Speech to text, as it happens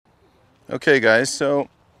Okay guys, so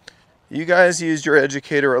you guys used your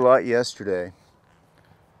Educator a lot yesterday,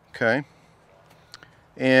 okay?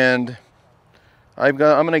 And I'm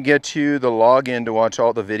gonna get you the login to watch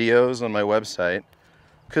all the videos on my website,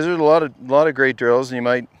 because there's a lot of great drills and you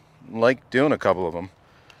might like doing a couple of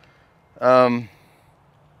them.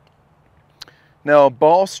 Now,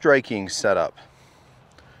 ball striking setup.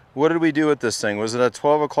 What did we do with this thing? Was it at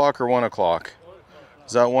 12 o'clock or 1 o'clock?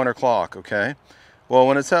 Is that 1 o'clock, okay? Well,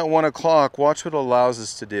 when it's at 1 o'clock, watch what it allows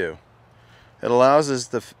us to do. It allows us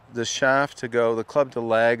the shaft to go, the club to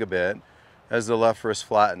lag a bit as the left wrist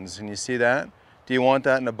flattens. And you see that? Do you want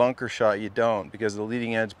that in a bunker shot? You don't, because the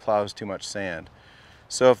leading edge plows too much sand.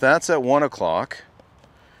 So if that's at 1 o'clock,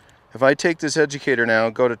 if I take this Educator now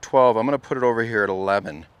and go to 12, I'm going to put it over here at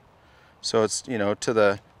 11. So it's, you know, to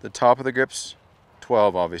the top of the grips,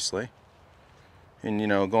 12 obviously. And, you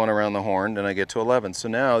know, going around the horn, then I get to 11. So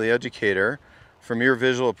now the Educator, from your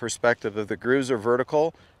visual perspective, if the grooves are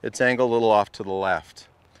vertical, it's angled a little off to the left.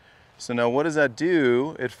 So now what does that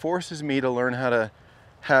do? It forces me to learn how to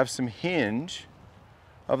have some hinge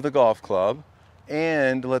of the golf club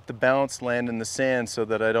and let the bounce land in the sand so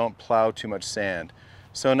that I don't plow too much sand.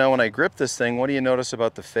 So now when I grip this thing, what do you notice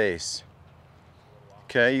about the face?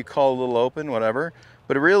 Okay, you call a little open, whatever.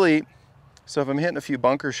 But really, so if I'm hitting a few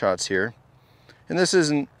bunker shots here, and this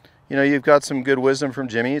isn't, you know, you've got some good wisdom from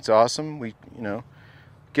Jimmy, it's awesome. You know,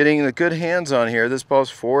 getting the good hands on here, this ball's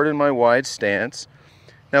forward in my wide stance.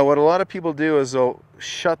 Now what a lot of people do is they'll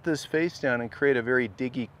shut this face down and create a very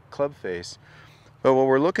diggy club face. But what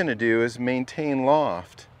we're looking to do is maintain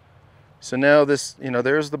loft. So now this, you know,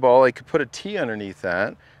 there's the ball. I could put a tee underneath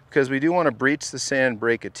that because we do want to breach the sand,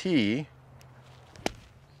 break a tee.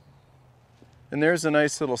 And there's a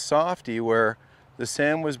nice little softy where the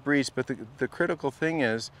sand was breached, but the critical thing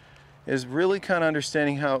is really kind of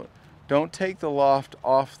understanding how, don't take the loft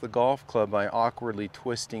off the golf club by awkwardly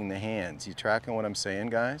twisting the hands. You tracking what I'm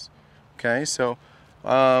saying, guys? Okay, so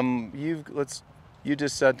you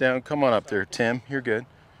just sat down. Come on up there, Tim. You're good.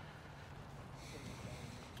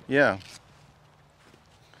 Yeah.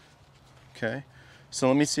 Okay. So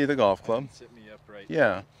let me see the golf club. Sit me upright.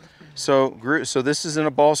 Yeah. So this is in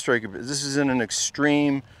a ball striker. This is in an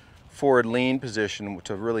extreme forward lean position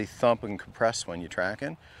to really thump and compress when you're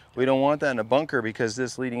tracking. We don't want that in a bunker because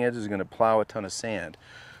this leading edge is going to plow a ton of sand.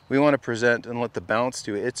 We want to present and let the bounce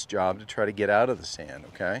do its job to try to get out of the sand,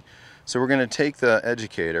 okay? So we're going to take the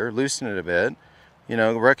Educator, loosen it a bit, you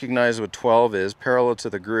know, recognize what 12 is, parallel to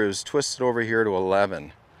the grooves, twist it over here to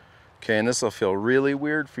 11. Okay, and this will feel really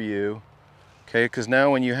weird for you, okay, because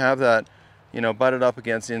now when you have that, you know, butted up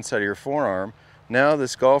against the inside of your forearm, now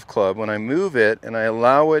this golf club, when I move it and I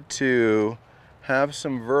allow it to have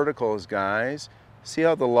some verticals, guys, see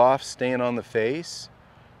how the loft's staying on the face?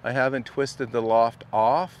 I haven't twisted the loft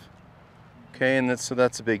off, okay, and so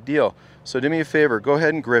that's a big deal. So do me a favor, go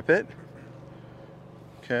ahead and grip it,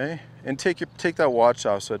 okay, and take that watch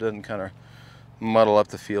off so it doesn't kind of muddle up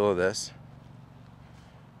the feel of this.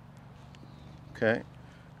 Okay,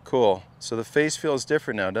 cool. So the face feels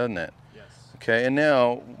different now, doesn't it? Yes. Okay, and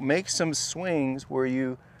now make some swings where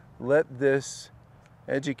you let this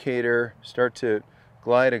Educator start to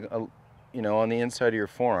glide, you know, on the inside of your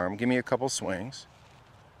forearm. Give me a couple swings.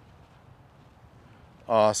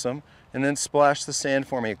 Awesome. And then splash the sand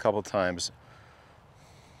for me a couple times.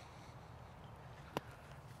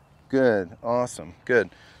 Good. Awesome. Good.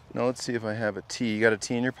 Now let's see if I have a tee. You got a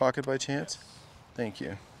tee in your pocket by chance? Yes. Thank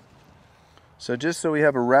you. So just so we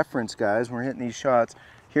have a reference, guys, when we're hitting these shots,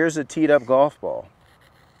 here's a teed up golf ball.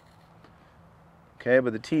 Okay,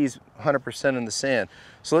 but the tee's 100% in the sand.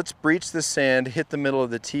 So let's breach the sand, hit the middle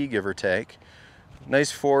of the tee, give or take.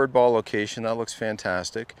 Nice forward ball location, that looks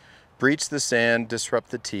fantastic. Breach the sand,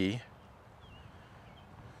 disrupt the tee.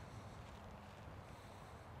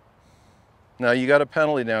 Now you got a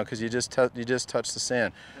penalty now because you just touched the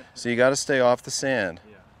sand. So you got to stay off the sand.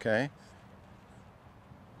 Yeah. Okay.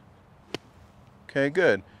 Okay,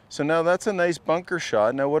 good. So now that's a nice bunker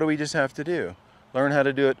shot. Now what do we just have to do? Learn how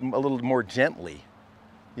to do it a little more gently.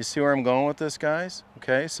 You see where I'm going with this, guys?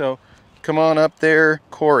 Okay, so come on up there,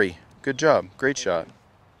 Corey. Good job. Great shot.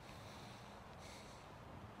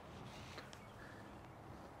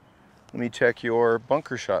 Let me check your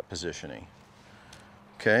bunker shot positioning.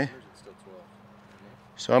 Okay.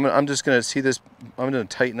 So I'm just going to see this. I'm going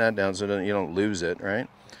to tighten that down so that you don't lose it, right?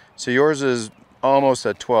 So yours is almost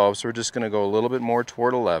at 12, so we're just going to go a little bit more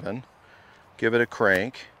toward 11. Give it a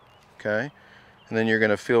crank, okay? And then you're going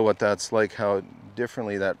to feel what that's like, how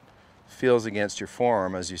differently that feels against your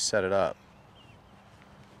forearm as you set it up.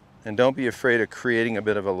 And don't be afraid of creating a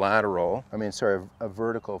bit of a lateral, a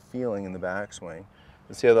vertical feeling in the backswing.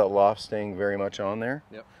 See how that loft's staying very much on there?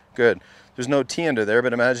 Yep. Good. There's no tee under there,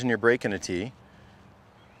 but imagine you're breaking a tee.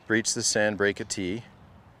 Breach the sand, break a tee.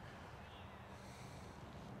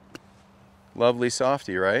 Lovely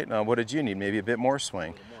softy, right? Now what did you need? Maybe a bit more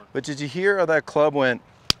swing. More. But did you hear how that club went?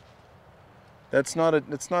 It's not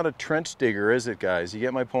a trench digger, is it, guys? You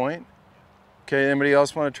get my point? Okay, anybody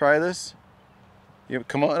else want to try this? You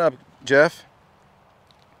come on up, Jeff.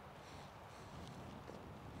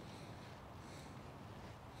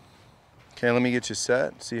 Okay, let me get you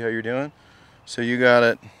set. See how you're doing? So you got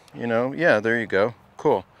it, you know, yeah, there you go.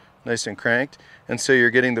 Cool. Nice and cranked. And so you're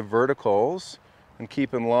getting the verticals and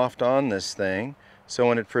keeping loft on this thing. So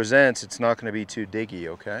when it presents, it's not going to be too diggy,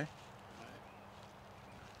 okay?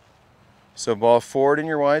 So ball forward in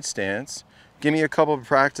your wide stance. Give me a couple of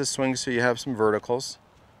practice swings so you have some verticals.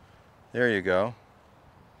 There you go.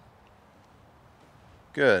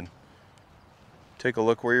 Good. Take a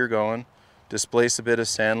look where you're going. Displace a bit of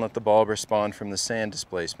sand, let the ball respond from the sand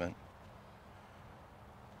displacement.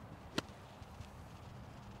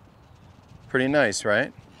 Pretty nice,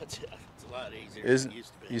 right? That's a lot easier Isn't, than it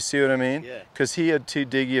used to be. you see what I mean? Yeah. Because he had too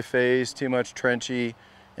diggy a phase, too much trenchy,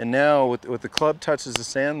 and now with the club touches the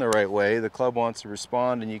sand the right way, the club wants to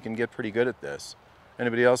respond, and you can get pretty good at this.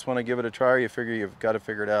 Anybody else want to give it a try, or you figure you've got to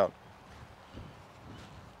figure it out?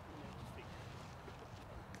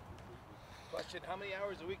 Question, how many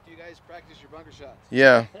hours a week do you guys practice your bunker shots?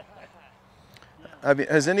 Yeah.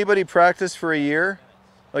 Has anybody practiced for a year?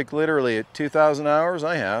 Like literally at 2,000 hours?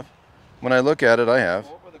 I have. When I look at it, I have.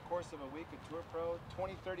 Over the course of a week of Tour Pro,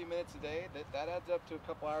 20, 30 minutes a day, that adds up to a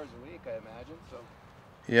couple hours a week, I imagine. So.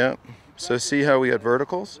 Yeah. So see how we got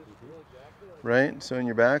verticals? Right? So in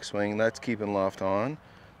your backswing, that's keeping loft on.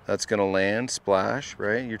 That's going to land, splash,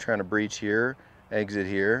 right? You're trying to breach here, exit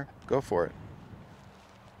here. Go for it.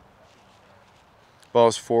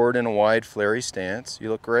 Ball's forward in a wide, flary stance.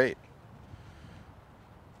 You look great.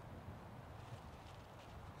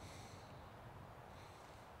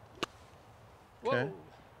 Okay.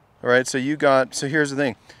 All right, so here's the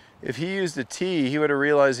thing. If he used a tee, he would have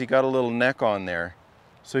realized he got a little neck on there.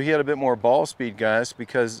 So he had a bit more ball speed, guys,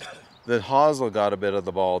 because the hosel got a bit of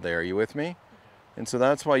the ball there. You with me? And so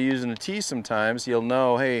that's why using a tee sometimes, you'll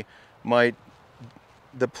know, hey,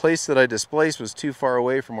 the place that I displaced was too far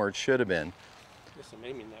away from where it should have been. Yes, I'm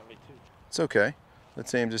aiming that way too. It's okay.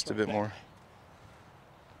 Let's aim just a bit more.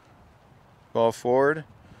 Ball forward.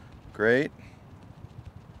 Great.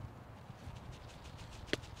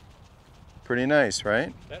 Pretty nice,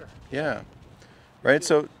 right? Better. Yeah. Right,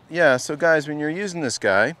 so, yeah, so guys, when you're using this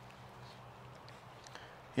guy,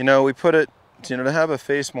 you know, we put it, you know, to have a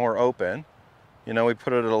face more open, you know, we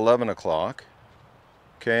put it at 11 o'clock,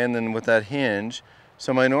 okay, and then with that hinge,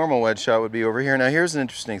 so my normal wedge shot would be over here. Now here's an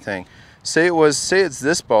interesting thing. Say it's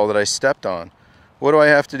this ball that I stepped on. What do I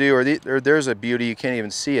have to do, or there's a beauty, you can't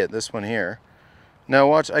even see it, this one here. Now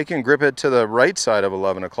watch, I can grip it to the right side of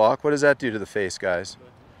 11 o'clock. What does that do to the face, guys?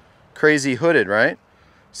 Crazy hooded, right?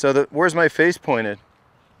 So where's my face pointed?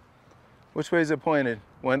 Which way is it pointed?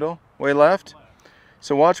 Wendell? Way left?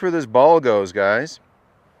 So watch where this ball goes, guys.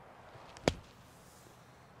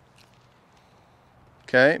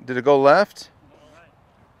 Okay, did it go left?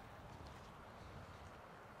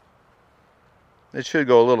 It should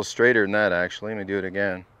go a little straighter than that, actually. Let me do it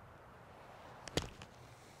again.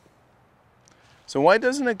 So why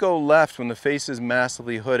doesn't it go left when the face is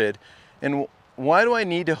massively hooded? And why do I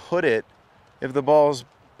need to hood it if the ball's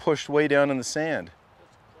pushed way down in the sand?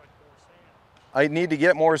 I need to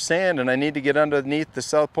get more sand, and I need to get underneath the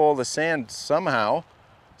south pole of the sand somehow.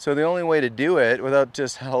 So the only way to do it without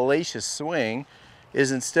just hellacious swing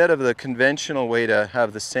is, instead of the conventional way to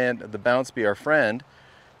have the bounce be our friend,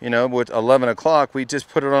 you know, with 11 o'clock, we just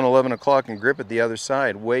put it on 11 o'clock and grip it the other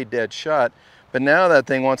side, way dead shut. But now that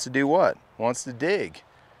thing wants to do what? Wants to dig.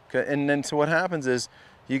 And then so what happens is,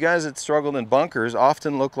 you guys that struggled in bunkers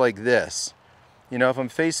often look like this. You know, if I'm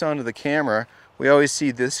face onto the camera, we always see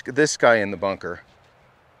this guy in the bunker.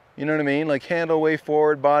 You know what I mean? Like handle way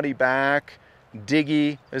forward, body back,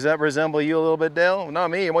 diggy. Does that resemble you a little bit, Dale? Not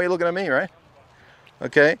me. Why are you looking at me, right?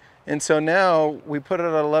 Okay. And so now we put it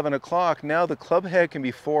at 11 o'clock. Now the club head can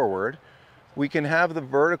be forward. We can have the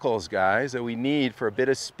verticals, guys, that we need for a bit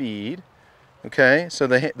of speed. Okay. So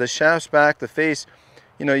the shaft's back, the face,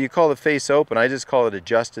 you know, you call the face open. I just call it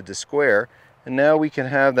adjusted to square. And now we can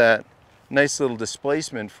have that nice little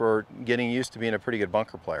displacement for getting used to being a pretty good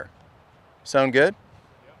bunker player. Sound good?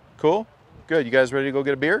 Yep. Cool? Good. You guys ready to go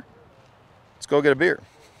get a beer? Let's go get a beer.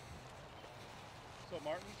 So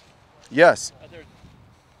Martin? Yes.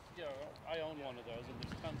 You know, I own one of those, and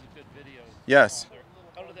there's tons of good videos. Yes. On there.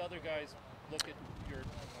 How do the other guys look at your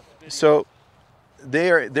videos? So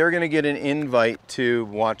they're going to get an invite to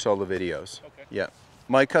watch all the videos. Okay. Yeah.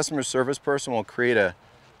 My customer service person will create a,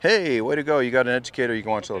 hey, way to go, you got an educator, you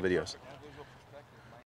can watch all the videos. Perfect.